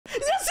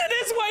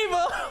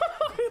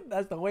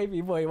That's the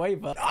wavy boy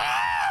waver.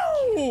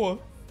 Oh!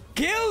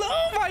 Kill!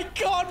 Oh my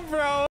god,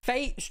 bro!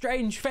 Fate,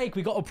 Strange Fake.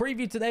 We got a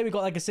preview today. We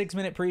got like a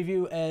 6-minute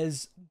preview.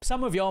 As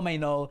some of y'all may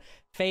know,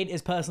 Fate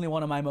is personally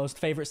one of my most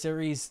favorite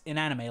series in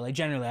anime. Like,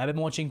 generally, I've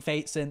been watching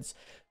Fate since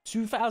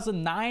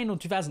 2009 or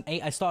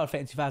 2008. I started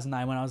Fate in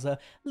 2009 when I was a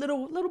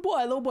little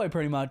boy,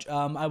 pretty much.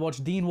 I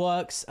watched Dean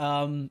Works,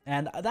 and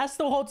that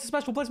still holds a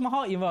special place in my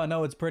heart, even though I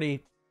know it's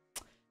pretty,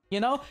 you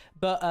know.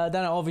 But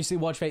then I obviously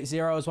watched Fate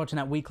Zero. I was watching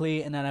that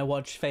weekly, and then I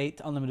watched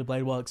Fate Unlimited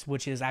Blade Works,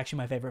 which is actually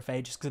my favorite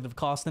Fate just because of the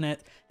cast in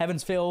it.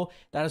 Heaven's Feel,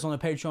 that is on the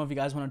Patreon if you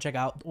guys want to check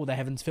out all the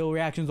Heaven's Feel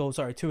reactions. Oh,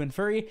 sorry, 2 and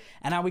 3.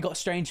 And now we got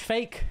Strange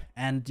Fake,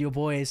 and your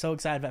boy is so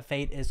excited that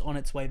Fate is on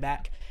its way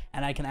back,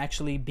 and I can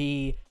actually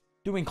be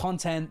doing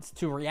content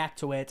to react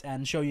to it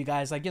and show you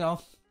guys, like, you know,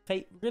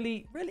 Fate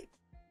really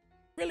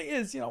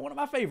is, you know, one of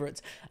my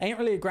favorites. I ain't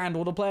really a Grand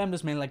Order player. I'm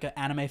just mainly like an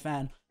anime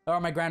fan. There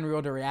are my Grand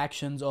Order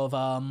reactions of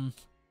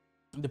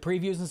the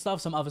previews and stuff,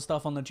 some other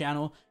stuff on the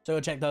channel, so go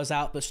check those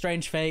out. But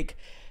Strange Fake,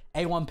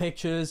 A1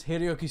 Pictures,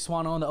 Hiroyuki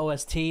Sawano on the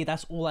OST,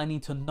 that's all I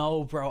need to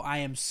know, bro. I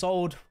am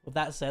sold. With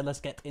that said,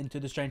 let's get into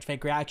the Strange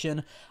Fake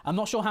reaction. I'm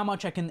not sure how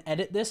much I can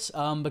edit this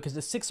because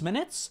it's 6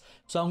 minutes,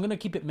 so I'm gonna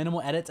keep it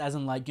minimal edits, as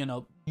in, like, you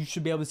know, you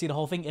should be able to see the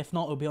whole thing. If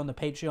not, it'll be on the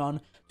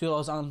Patreon. Do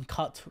those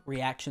uncut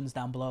reactions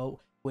down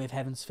below with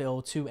Heaven's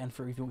Feel 2 and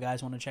 3 if you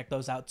guys want to check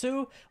those out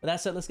too. With that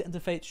said, let's get into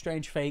Fate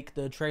Strange Fake,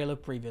 the trailer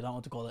preview. I don't know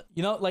what to call it.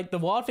 You know, like, the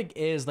wild thing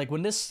is, like,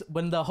 when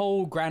the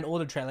whole Grand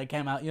Order trailer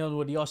came out, you know,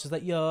 with Yosh is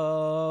like,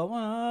 yo,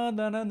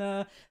 na, na,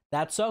 na.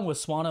 That song with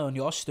Sawano and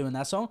Yosh doing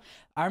that song.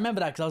 I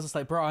remember that because I was just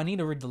like, bro, I need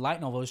to read the light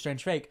novel of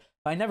Strange Fake.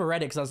 But I never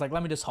read it because I was like,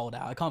 let me just hold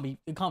out. It can't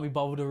be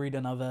bothered to read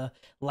another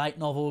light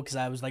novel because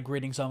I was like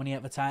reading so many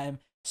at the time.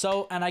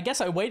 So, and I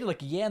guess I waited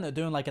like a year and they're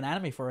doing like an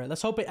anime for it.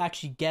 Let's hope it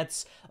actually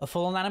gets a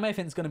full-on anime. I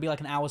think it's going to be like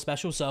an hour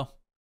special. So,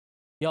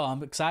 yo,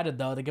 I'm excited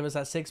though to give us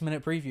that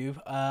 6-minute preview.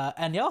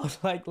 And yo,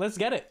 like, let's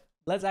get it.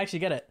 Let's actually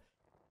get it.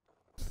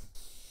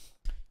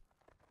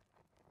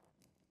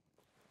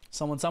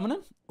 Someone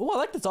summoning? Oh, I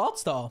like this art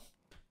style.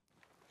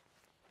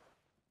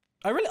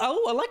 I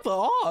like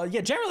the art.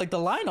 Yeah, generally like the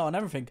line art and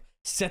everything.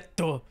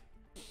 Seto.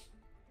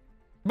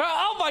 Bro,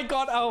 oh my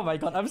god,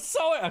 I'm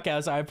so okay.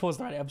 I'm sorry, I paused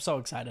already. I'm so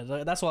excited.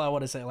 That's all I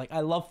want to say. Like, I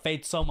love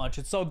Fate so much.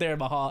 It's so dear in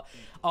my heart.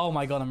 Oh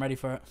my god, I'm ready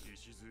for it.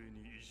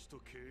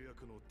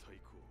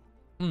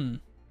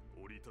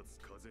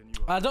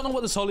 I don't know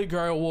what this Holy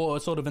Grail War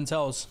sort of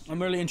entails.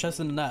 I'm really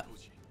interested in that.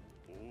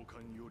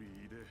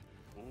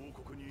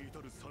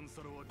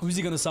 Who's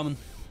he gonna summon?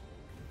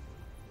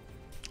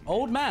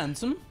 Old man,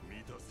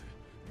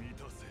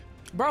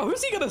 bro,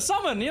 who's he gonna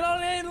summon? You know what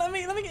I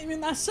mean? Let me get him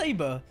in that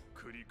saber.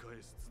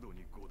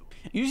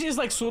 Usually it's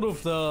like sort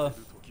of the,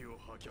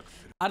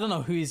 I don't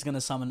know who he's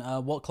gonna summon,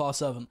 what class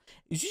servant.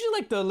 It's usually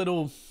like the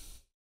little,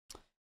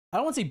 I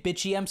don't want to say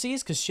bitchy MCs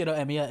because Shiro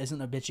Emiya isn't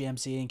a bitchy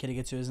MC and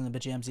Kirigatsu isn't a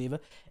bitchy MC either.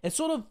 It's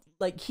sort of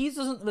like he's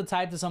isn't the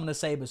type to summon a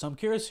saber, so I'm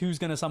curious who's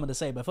gonna summon the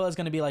saber. I feel it's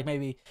gonna be like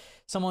maybe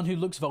someone who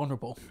looks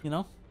vulnerable, you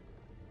know?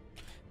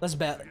 Let's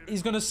bet.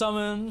 He's gonna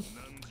summon,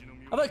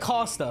 I bet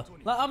Caster.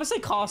 I'm gonna say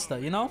Caster,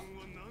 you know?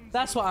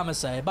 That's what I'm gonna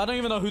say, but I don't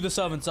even know who the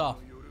servants are.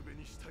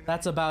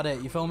 That's about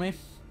it, you feel me?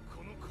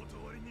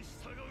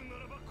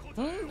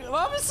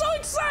 I'm so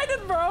excited,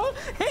 bro!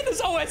 Hit this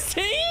OST!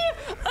 You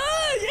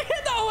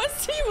hit the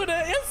OST with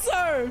it! Yes,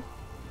 sir!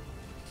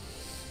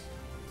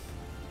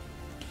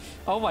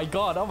 Oh my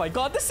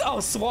god, this is, oh,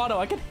 Sawano,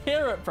 I can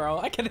hear it, bro.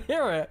 I can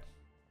hear it.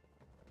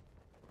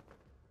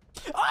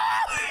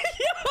 Oh!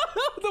 Yo,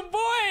 the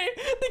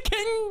boy! The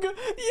king!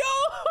 Yo!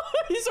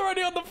 He's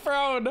already on the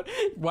throne!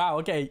 Wow,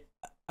 okay.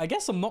 I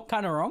guess I'm not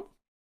kind of wrong.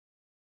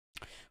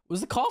 Was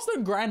the cast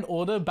in Grand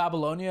Order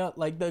Babylonia?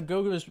 Like, the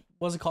Gilgamesh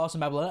was a cast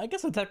in Babylonia? I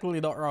guess I'm technically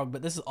not wrong,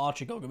 but this is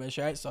Archer Gilgamesh,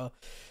 right? So,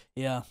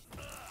 yeah.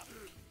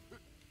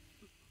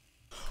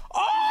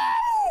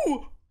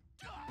 Oh!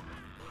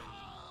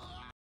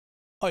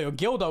 Oh, yo,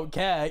 Gil don't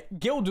care.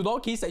 Gil do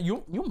not care.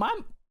 You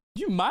my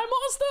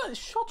master?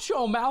 Shut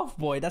your mouth,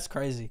 boy. That's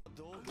crazy.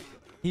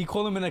 He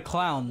called him in a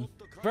clown.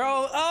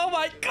 Bro, oh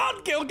my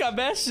god,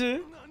 Gilgamesh!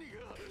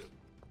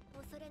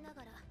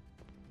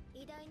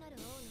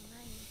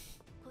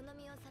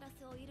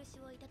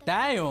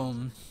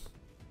 Damn!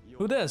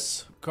 Who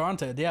this?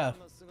 Granted, yeah.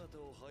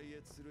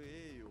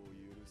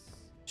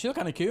 She look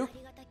kinda cute.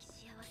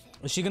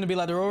 Is she gonna be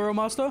like the Roro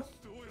Master?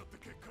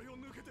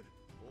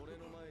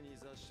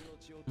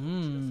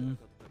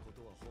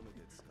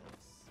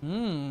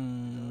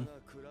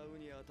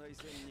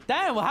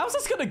 Damn, well, how's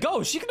this gonna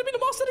go? Is she gonna be the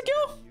Master of the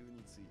Guild?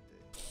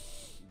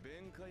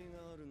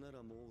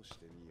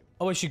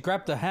 Oh wait, she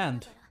grabbed the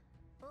hand.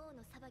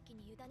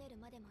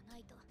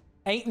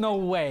 Ain't no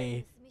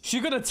way. She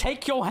gonna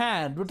take your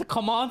hand with the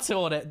command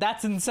on it.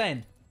 That's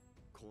insane.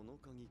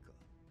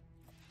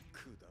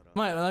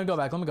 Wait, let me go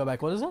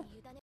back. What is it?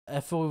 A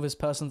fool of his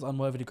person's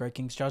unworthy to Great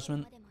King's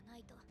judgment.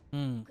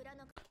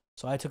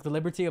 So I took the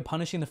liberty of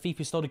punishing the thief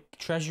who stole the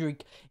treasury.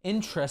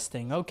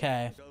 Interesting.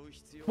 Okay.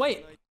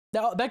 Wait.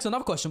 That begs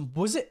another question.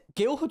 Was it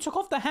Gil who took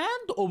off the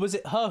hand, or was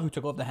it her who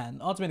took off the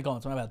hand? Answer me in the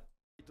comments. My bad.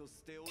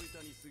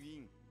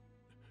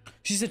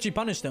 She said she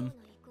punished him.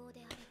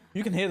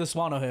 You can hear the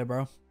Swano here,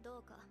 bro.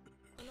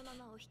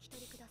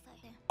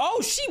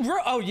 Oh, she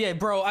wrote. Oh, yeah,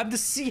 bro. I'm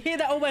just hear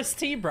that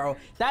OST, bro.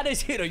 That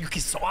is Hiroyuki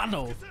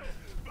Swano.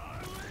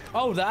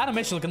 Oh, the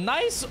animation looking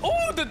nice.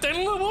 Oh,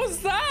 what was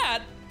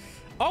that?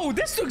 Oh,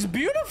 this looks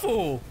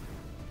beautiful.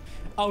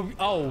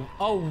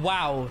 Oh,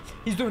 wow.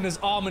 He's doing his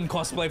Armin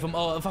cosplay from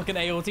fucking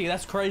AOT.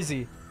 That's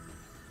crazy.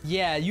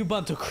 Yeah, you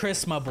bunt to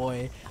Chris, my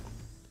boy.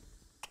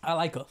 I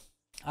like her.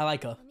 I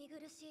like her.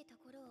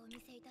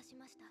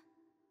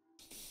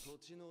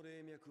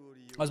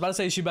 I was about to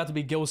say she's about to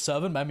be Gil's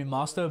servant, but I mean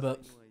master,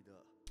 but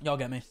y'all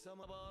get me.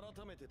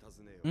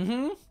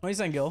 What are you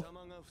saying, Gil?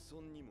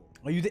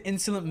 Are you the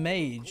insolent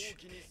mage?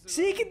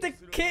 Seeking the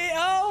key.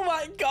 Oh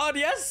my god,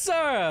 yes,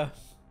 sir.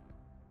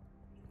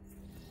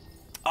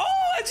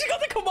 Oh, and she got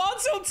the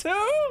command zone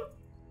too?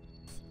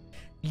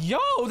 Yo,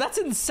 that's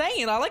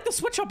insane. I like the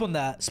switch up on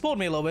that. Spoiled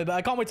me a little bit, but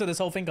I can't wait till this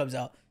whole thing comes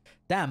out.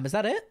 Damn, is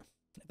that it?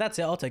 If that's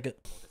it, I'll take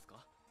it.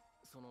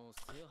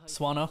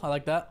 Swano, I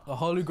like that. A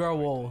Holy Grail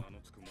wall.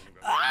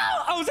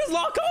 Oh, is this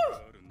Loco?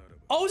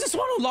 Oh, is this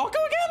Swano Loco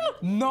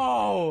again?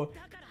 No.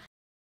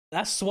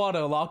 That's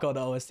Swano Loco, the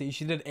OST.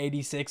 She did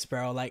 86,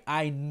 bro. Like,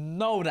 I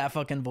know that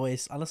fucking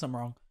voice. Unless I'm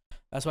wrong.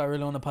 That's why I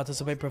really want to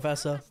participate,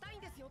 Professor.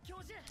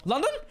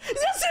 London?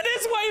 Yes, it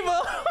is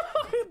Waver.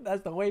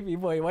 That's the wavy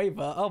boy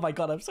Waver. Oh my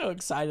god, I'm so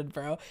excited,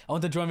 bro. I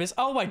want to join this.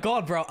 Oh my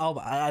god, bro. Oh,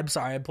 I'm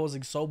sorry, I'm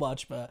pausing so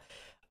much, but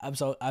I'm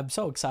so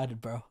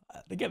excited, bro.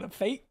 I get a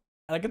Fate,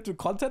 and I get to do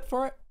content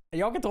for it, and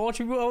y'all get to watch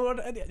me.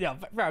 Yeah,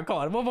 bro, come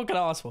on. What more can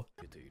I ask for?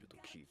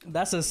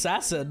 That's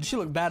Assassin. She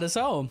look bad as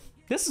hell.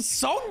 This is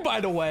Song,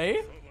 by the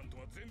way.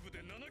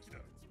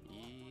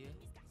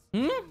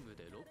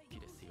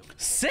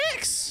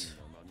 6.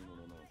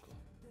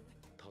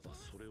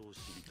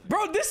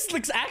 Bro, this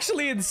looks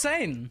actually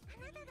insane.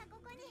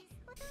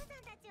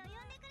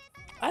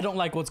 I don't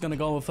like what's gonna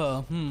go with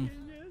her.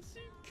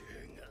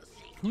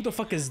 Who the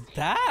fuck is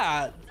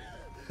that?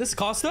 This is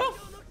Costa?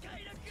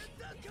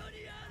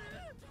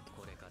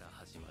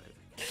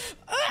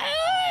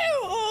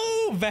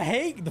 Oh,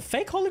 the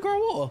fake Holy Grail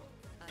War.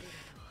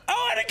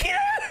 Oh, and Akira!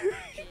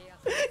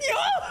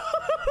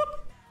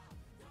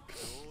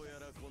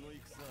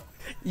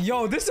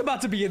 Yo, this is about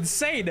to be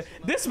insane.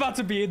 This is about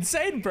to be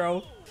insane,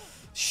 bro.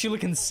 She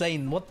look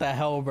insane. What the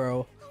hell,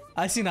 bro?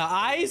 I seen her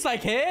eyes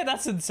like here.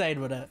 That's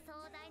insane with it.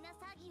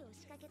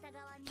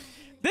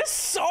 This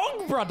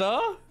Song, brother.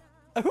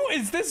 Who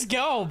is this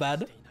girl,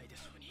 man?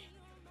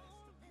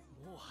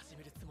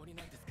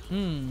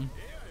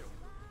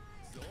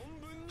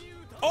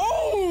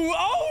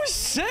 Oh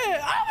shit!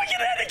 I'm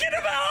gonna get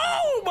him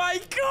out. Oh my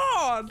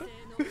god!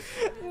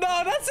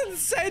 No, that's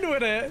insane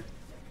with it.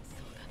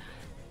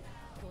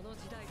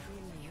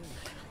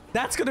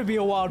 That's gonna be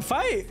a wild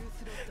fight.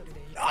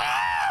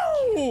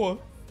 Oh!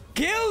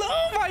 Gil,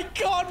 oh my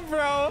god,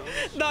 bro.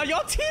 No,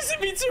 y'all teasing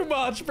me too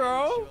much,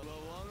 bro.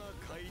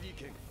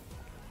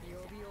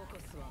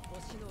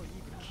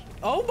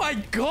 Oh my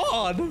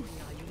god.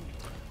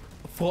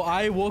 For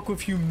I walk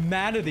with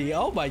humanity.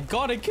 Oh my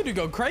god, I couldn't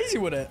go crazy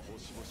with it.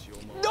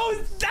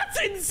 No, that's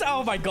insane.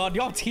 Oh my god,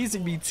 y'all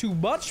teasing me too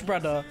much,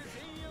 brother.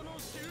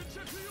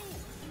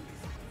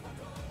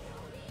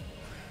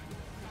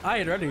 I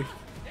ain't ready.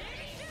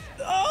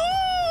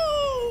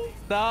 Oh!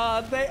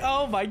 Nah,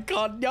 oh my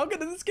god, y'all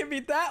gonna just give me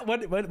that?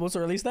 What's the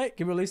release date?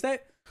 Give me a release date.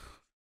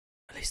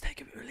 Release date,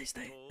 give me a release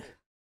date.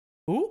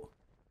 Ooh.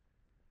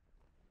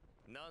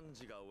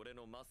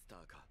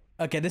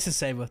 Okay, this is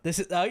Saber. This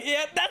is,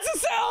 yeah, that's a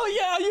cell.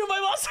 Yeah, you my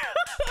master.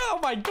 Oh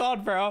my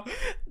god, bro.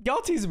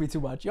 Y'all teasing me too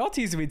much. Y'all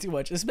teasing me too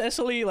much.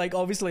 Especially, like,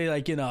 obviously,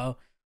 like, you know,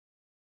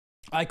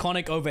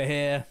 iconic over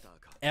here.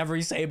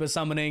 Every Saber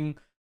summoning.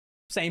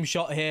 Same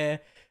shot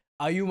here.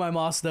 Are you my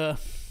master?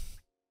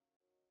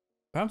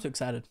 Bro, I'm so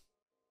excited.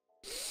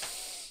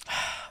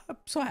 I'm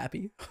so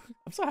happy.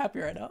 I'm so happy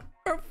right now.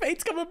 Bro,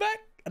 Fate's coming back,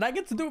 and I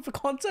get to do it for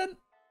content.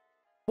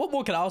 What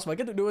more can I ask for? I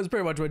get to do it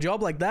pretty much a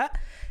job like that.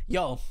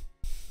 Yo,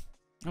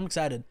 I'm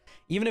excited.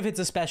 Even if it's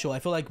a special, I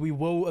feel like we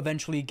will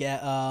eventually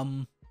get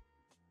a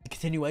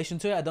continuation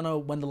to it. I don't know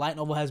when the light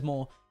novel has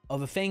more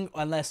of a thing,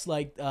 unless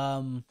like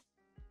I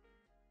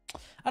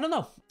don't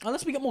know.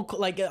 Unless we get more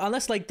like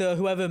unless like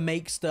whoever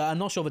makes the, I'm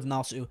not sure if it's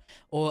Nasu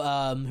or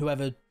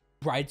whoever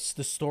writes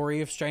the story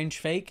of Strange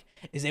Fake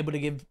is able to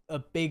give a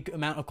big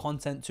amount of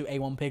content to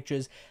A1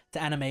 Pictures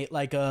to animate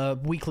like a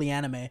weekly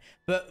anime.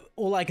 But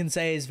all I can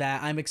say is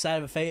that I'm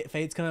excited that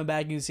Fate's coming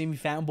back. You can see me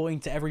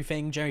fanboying to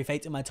everything. Jerry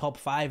Fate's in my top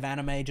 5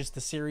 anime, just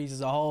the series as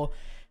a whole.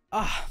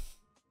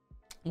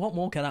 What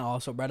more can I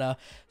ask, brother?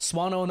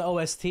 Swano on the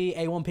OST,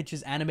 A1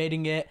 Pictures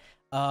animating it.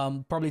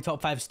 Probably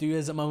top 5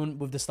 studios at the moment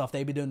with the stuff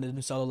they be doing, the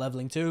new solo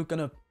leveling too.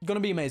 Gonna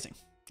be amazing.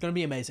 Gonna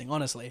be amazing,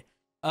 honestly.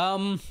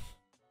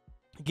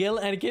 Gil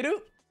and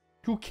Kiru,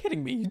 you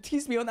kidding me? You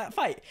teased me on that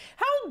fight.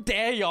 How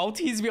dare y'all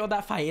tease me on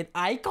that fight and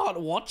I can't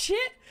watch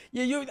it?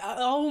 Yeah,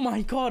 oh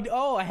my god.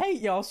 Oh, I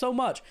hate y'all so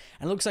much.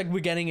 And it looks like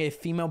we're getting a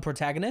female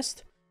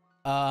protagonist.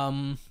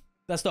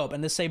 That's dope.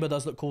 And this Saber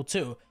does look cool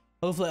too.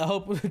 Hopefully, I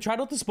hope, try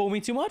not to spoil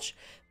me too much.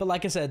 But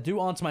like I said, do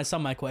answer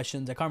some of my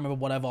questions. I can't remember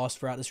what I've asked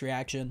throughout this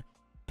reaction.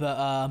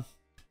 But,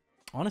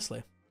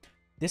 honestly,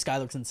 this guy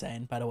looks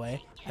insane, by the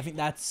way. I think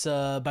that's,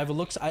 by the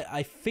looks,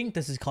 I think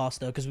this is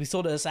Caster, because we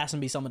saw the assassin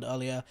be summoned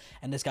earlier,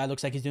 and this guy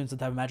looks like he's doing some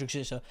type of magic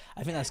shit, so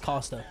I think that's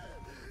Caster.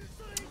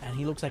 And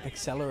he looks like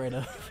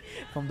Accelerator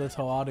from the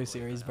Toadu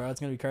series, bro. It's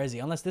gonna be crazy,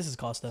 unless this is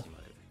Caster.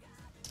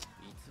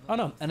 Oh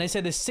no, and they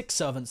say there's 6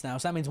 servants now,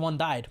 so that means 1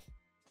 died.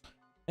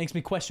 Makes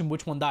me question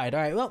which one died.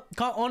 All right, well,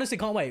 honestly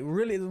can't wait.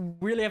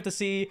 Really have to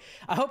see.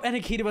 I hope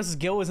Enakita versus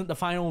Gil isn't the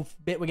final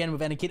bit we're getting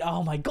with Enakita.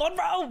 Oh my god,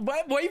 bro!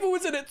 Waifu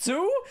was in it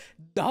too?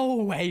 No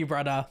way,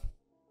 brother.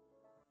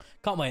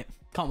 Can't wait.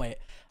 Can't wait.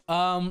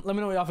 Let me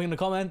know what y'all think in the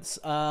comments.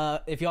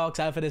 If y'all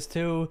excited for this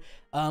too,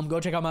 go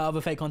check out my other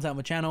Fate content on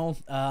the channel.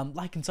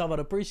 Like and sub, I'd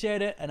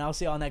appreciate it. And I'll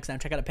see y'all next time.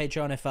 Check out the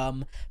Patreon if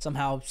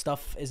somehow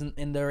stuff isn't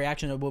in the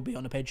reaction. It will be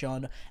on the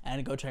Patreon.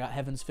 And go check out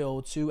Heaven's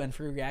Field 2 and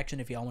 3 reaction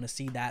if y'all want to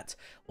see that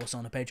also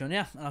on the Patreon.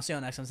 Yeah, and I'll see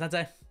y'all next time.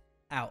 Sensei,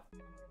 out.